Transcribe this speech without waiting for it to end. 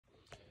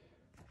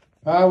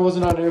I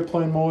wasn't on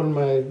airplane mode and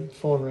my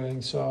phone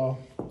rang, so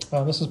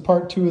this is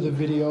part 2 of the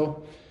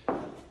video.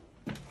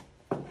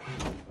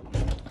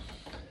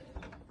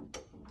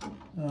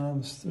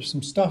 There's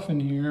some stuff in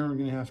here. We're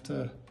gonna have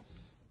to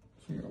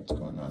figure out what's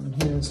going on in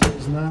here. It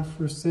says not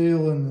for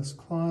sale in this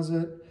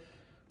closet,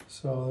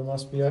 so there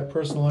must be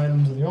personal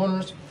items of the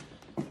owners.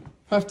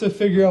 Have to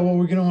figure out what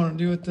we're gonna want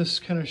to do with this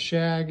kind of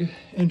shag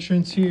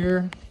entrance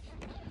here,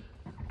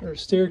 or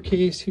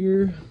staircase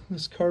here,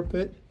 this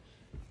carpet.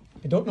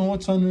 I don't know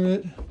what's under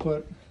it,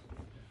 but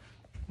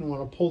I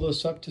want to pull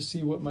this up to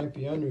see what might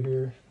be under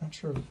here. Not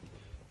sure if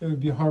it would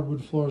be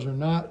hardwood floors or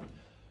not.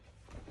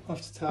 I'll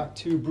have to talk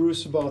to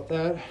Bruce about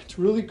that. It's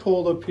really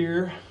cold up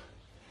here,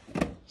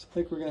 so I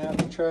think we're gonna have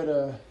to try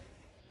to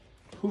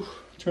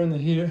turn the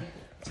heater.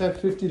 It's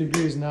at 50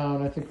 degrees now,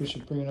 and I think we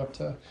should bring it up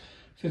to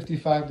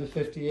 55 to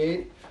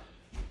 58.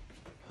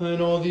 I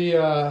know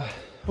the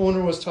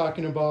owner was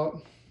talking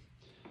about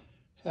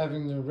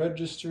having the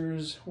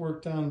registers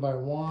worked on by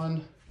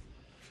Juan.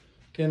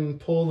 Can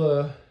pull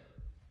the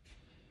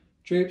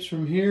drapes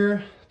from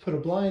here, put a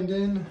blind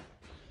in.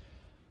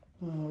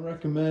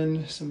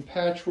 Recommend some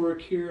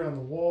patchwork here on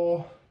the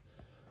wall.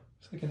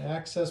 It's like an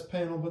access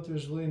panel, but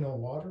there's really no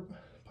water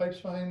pipes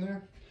behind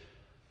there.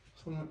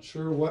 So I'm not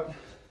sure what,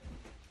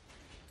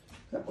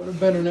 that would have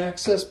been an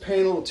access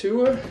panel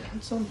to it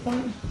at some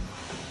point.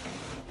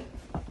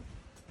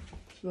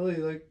 It's really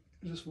like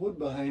just wood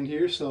behind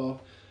here, so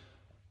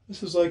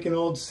this is like an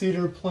old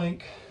cedar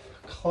plank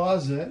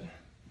closet.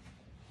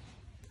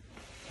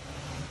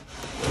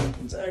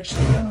 It's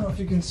actually, I don't know if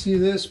you can see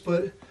this,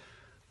 but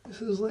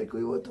this is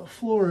likely what the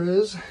floor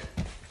is.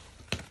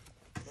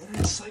 And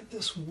it's like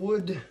this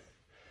wood,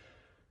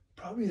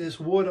 probably this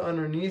wood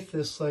underneath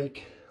this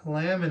like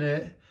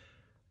laminate,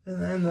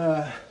 and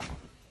then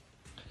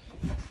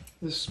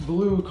this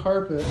blue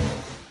carpet.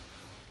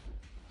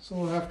 So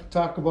we'll have to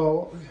talk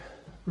about what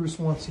Bruce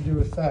wants to do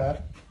with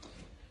that.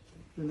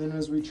 And then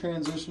as we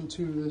transition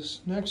to this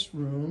next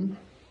room,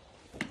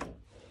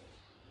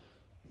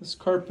 this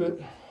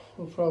carpet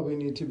will probably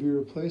need to be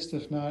replaced,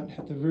 if not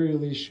at the very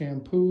least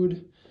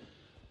shampooed.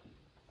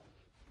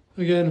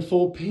 Again,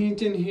 full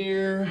paint in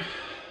here.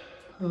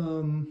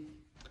 We're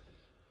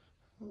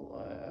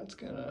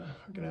gonna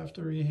have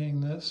to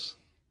rehang this.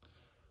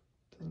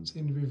 Doesn't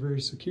seem to be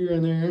very secure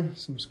in there.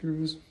 Some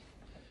screws.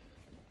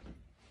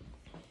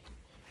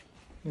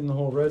 And the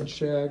whole red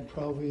shag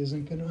probably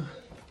isn't gonna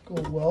go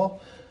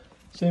well.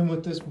 Same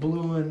with this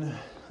blue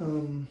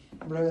and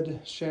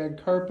red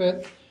shag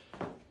carpet.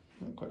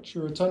 Not quite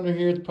sure what's under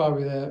here. It's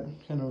probably that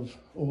kind of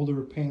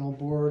older panel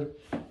board.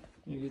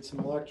 You get some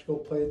electrical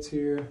plates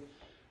here.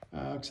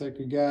 Looks like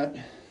we got,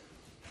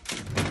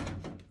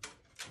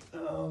 I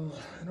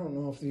don't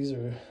know if these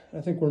are, I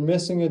think we're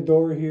missing a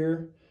door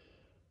here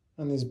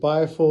on these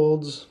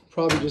bifolds.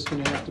 Probably just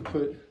gonna have to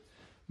put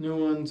new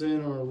ones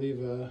in or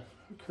leave a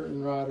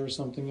curtain rod or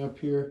something up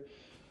here.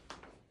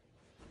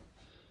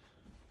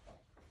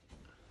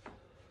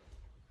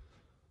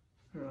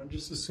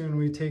 Just as soon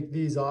we take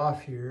these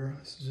off here,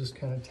 this is just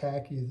kind of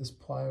tacky, this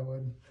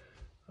plywood.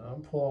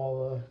 Pull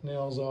all the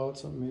nails out,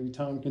 something maybe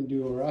Tom can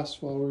do or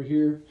us while we're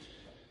here.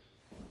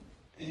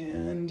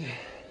 And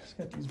it's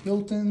got these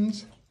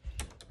built-ins.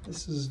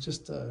 This is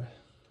just a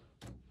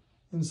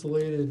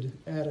insulated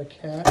attic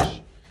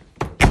hatch.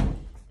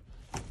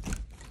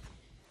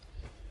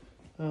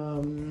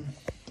 All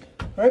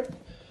right,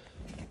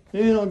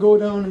 and I'll go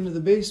down into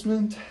the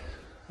basement.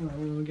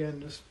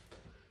 Again, just,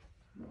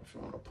 I don't know if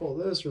you want to pull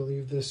this or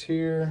leave this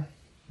here.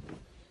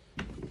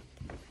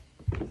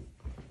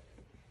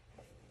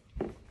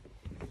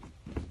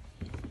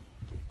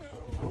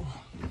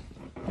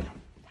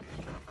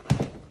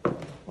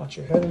 Watch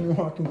your head when you're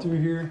walking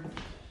through here.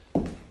 I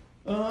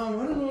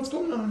don't know what's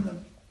going on in the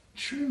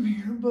trim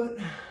here, but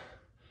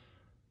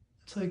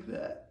it's like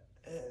that.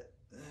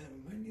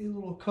 We need a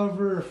little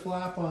cover or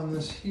flap on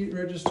this heat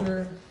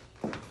register.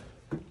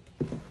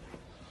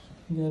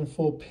 Again,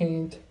 full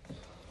paint.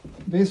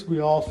 Basically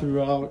all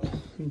throughout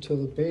into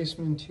the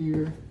basement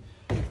here.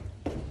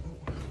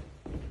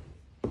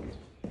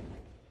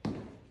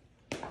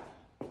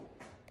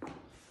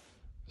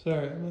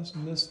 Sorry, I must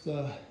have missed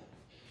the...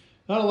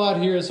 Not a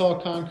lot here. It's all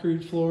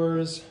concrete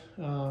floors,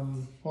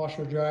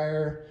 washer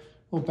dryer,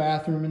 little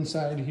bathroom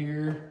inside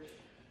here.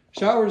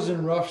 Shower's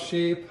in rough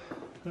shape.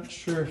 Not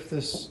sure if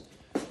this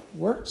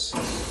works.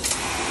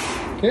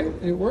 Okay,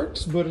 it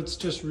works, but it's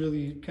just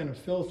really kind of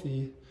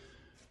filthy.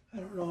 I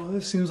don't know.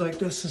 This seems like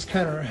this is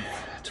kind of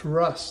to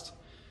rust.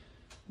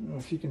 I don't know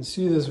if you can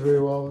see this very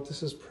well, but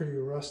this is pretty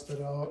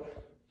rusted out.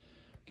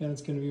 Again,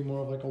 it's going to be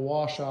more of like a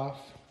wash-off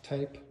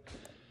type.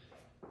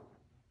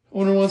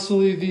 Owner wants to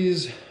leave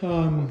these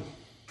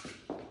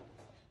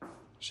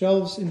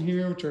shelves in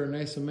here, which are a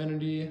nice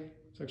amenity.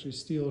 It's actually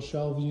steel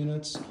shelf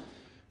units.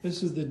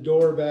 This is the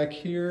door back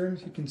here.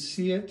 If you can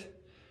see it,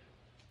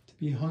 to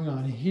be hung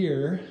on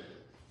here.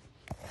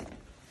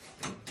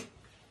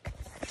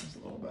 It's a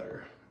little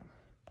better.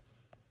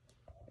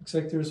 Looks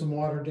like there's some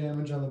water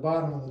damage on the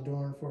bottom of the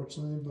door,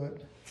 unfortunately,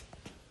 but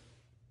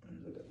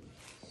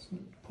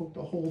poked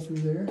a hole through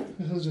there.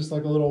 This is just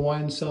like a little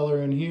wine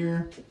cellar in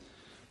here.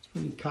 It's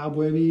pretty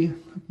cobwebby,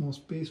 like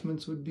most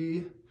basements would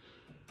be.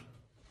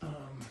 All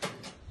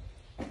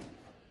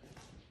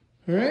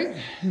right,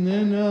 and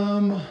then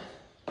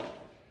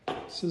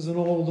this is an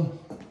old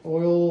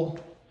oil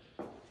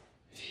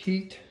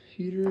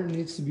heater. It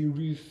needs to be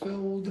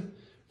refilled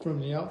from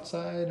the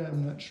outside.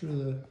 I'm not sure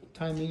the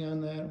timing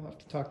on that. We'll have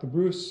to talk to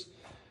Bruce.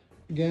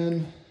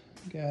 Again,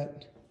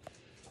 got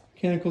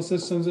mechanical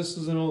systems. This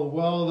is an old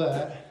well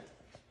that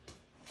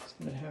is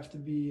going to have to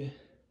be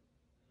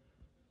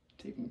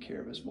taken care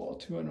of as well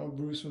too. I know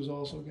Bruce was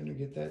also going to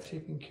get that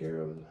taken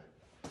care of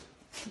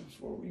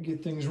before we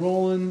get things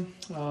rolling.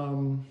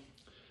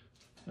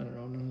 I don't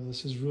know, none of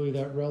this is really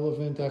that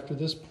relevant after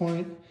this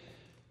point.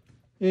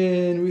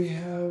 And we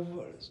have,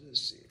 what is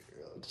this here?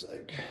 It looks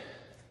like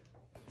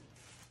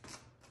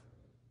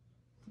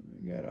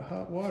we got a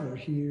hot water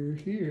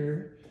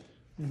here,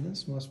 and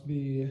this must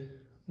be, I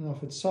don't know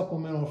if it's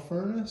supplemental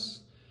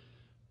furnace,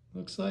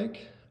 looks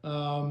like.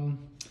 Well,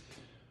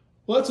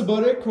 that's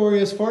about it,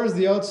 Cory. As far as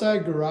the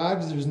outside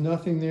garage, there's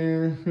nothing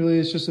there. Really,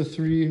 it's just a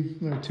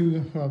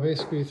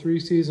basically a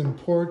 3-season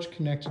porch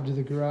connected to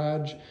the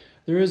garage.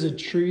 There is a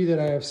tree that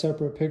I have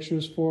separate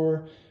pictures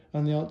for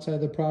on the outside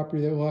of the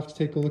property that we'll have to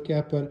take a look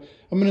at, but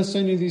I'm going to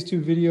send you these 2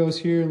 videos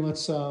here, and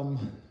let's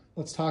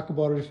talk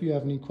about it if you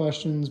have any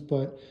questions.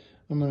 But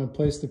I'm going to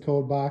place the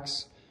code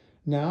box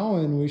now,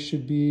 and we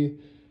should be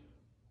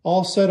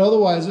all set.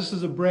 Otherwise, this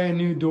is a brand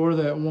new door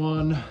that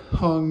Juan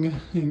hung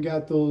and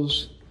got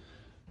those,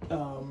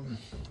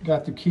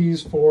 got the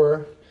keys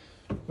for.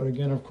 But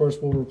again, of course,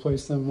 we'll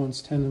replace them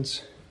once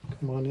tenants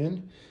come on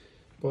in.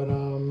 But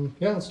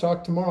yeah, let's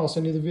talk tomorrow. I'll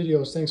send you the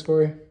videos. Thanks,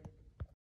 Cory.